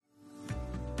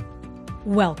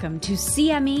Welcome to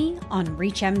CME on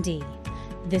ReachMD.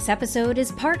 This episode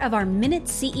is part of our Minute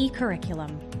CE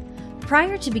curriculum.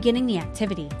 Prior to beginning the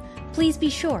activity, please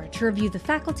be sure to review the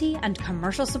faculty and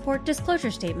commercial support disclosure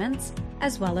statements,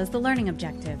 as well as the learning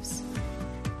objectives.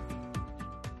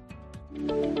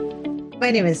 My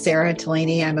name is Sarah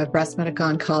Delaney. I'm a breast medical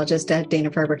oncologist at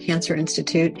Dana-Farber Cancer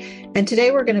Institute. And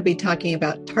today we're going to be talking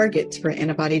about targets for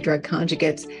antibody drug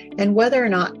conjugates and whether or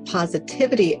not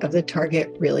positivity of the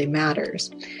target really matters.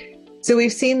 So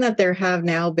we've seen that there have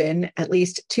now been at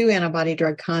least 2 antibody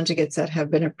drug conjugates that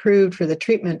have been approved for the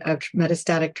treatment of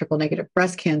metastatic triple-negative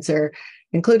breast cancer,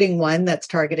 including one that's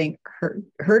targeting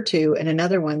HER2 and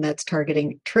another one that's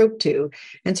targeting TROP2.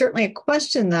 And certainly a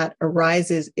question that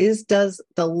arises is, does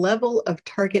the level of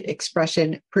target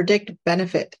expression predict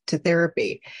benefit to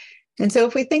therapy? And so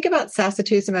if we think about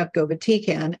sacituzumab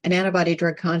govitecan, an antibody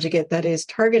drug conjugate that is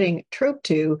targeting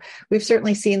TROP2, we've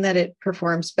certainly seen that it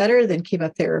performs better than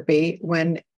chemotherapy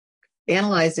when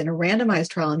analyzed in a randomized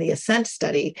trial in the ASCENT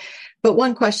study. But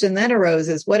one question then arose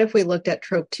is, what if we looked at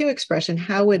TROP2 expression?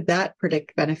 How would that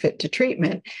predict benefit to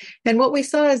treatment? And what we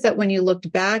saw is that when you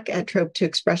looked back at TROP2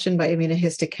 expression by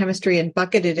immunohistochemistry and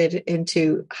bucketed it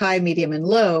into high, medium, and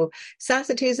low,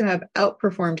 sacituzumab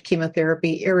outperformed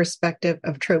chemotherapy irrespective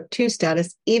of TROP2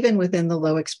 status, even within the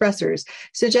low expressors,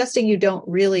 suggesting you don't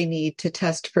really need to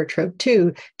test for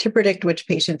TROP2 to predict which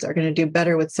patients are going to do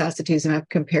better with sacituzumab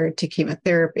compared to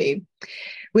chemotherapy.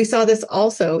 We saw this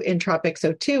also in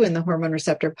TROPiCS-02 in the hormone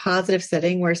receptor positive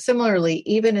setting, where similarly,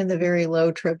 even in the very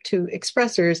low TROP2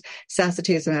 expressors,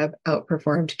 sacituzumab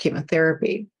outperformed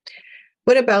chemotherapy.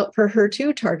 What about for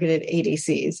HER2 targeted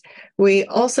ADCs? We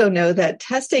also know that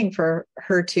testing for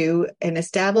HER2 and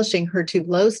establishing HER2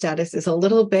 low status is a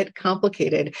little bit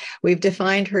complicated. We've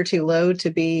defined HER2 low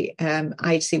to be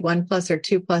IHC 1+ or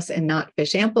 2+ and not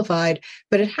FISH amplified,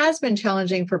 but it has been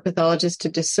challenging for pathologists to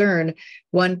discern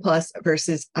 1+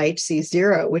 versus IHC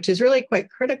 0, which is really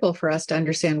quite critical for us to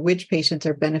understand which patients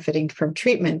are benefiting from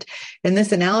treatment. In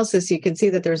this analysis, you can see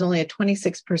that there's only a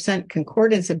 26%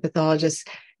 concordance in pathologists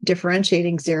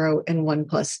differentiating 0 and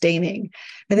 1+ staining.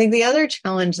 I think the other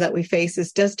challenge that we face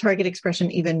is, does target expression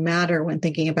even matter when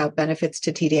thinking about benefits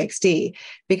to T-DXd?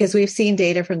 Because we've seen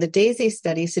data from the DAISY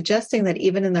study suggesting that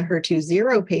even in the HER2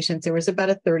 0 patients, there was about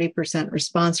a 30%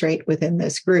 response rate within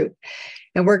this group.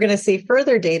 And we're going to see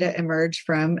further data emerge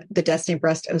from the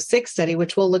DESTINY-Breast06 study,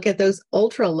 which will look at those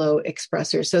ultra low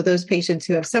expressors. So those patients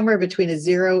who have somewhere between a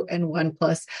 0 and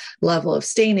 1+ level of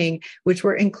staining, which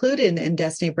were included in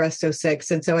DESTINY-Breast06.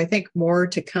 And so I think more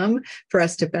to come for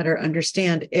us to better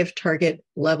understand if target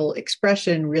level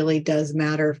expression really does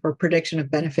matter for prediction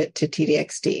of benefit to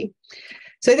T-DXd.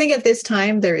 So I think at this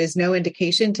time, there is no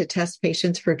indication to test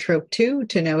patients for TROP2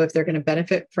 to know if they're going to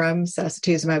benefit from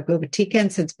sacituzumab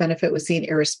govitecan, since benefit was seen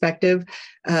irrespective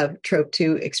of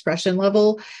TROP2 expression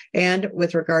level. And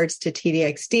with regards to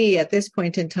T-DXd, at this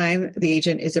point in time, the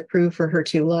agent is approved for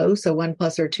HER2 low, so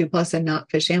 1+ or 2+ and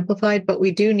not FISH amplified, but we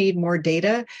do need more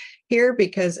data here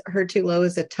because HER2 low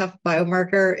is a tough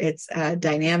biomarker. It's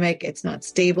dynamic, it's not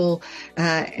stable,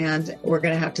 and we're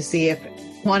going to have to see if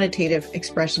quantitative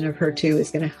expression of HER2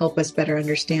 is going to help us better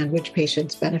understand which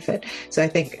patients benefit. So I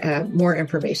think more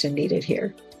information needed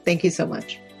here. Thank you so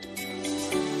much.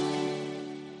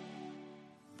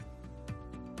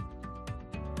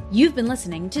 You've been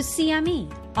listening to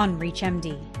CME on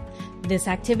ReachMD. This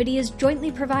activity is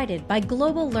jointly provided by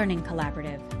Global Learning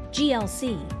Collaborative,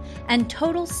 GLC, and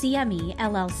Total CME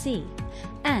LLC,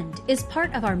 and is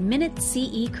part of our Minute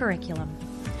CE curriculum.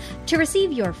 To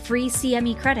receive your free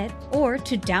CME credit or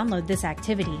to download this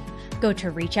activity, go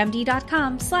to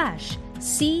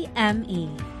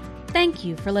reachmd.com/CME. Thank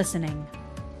you for listening.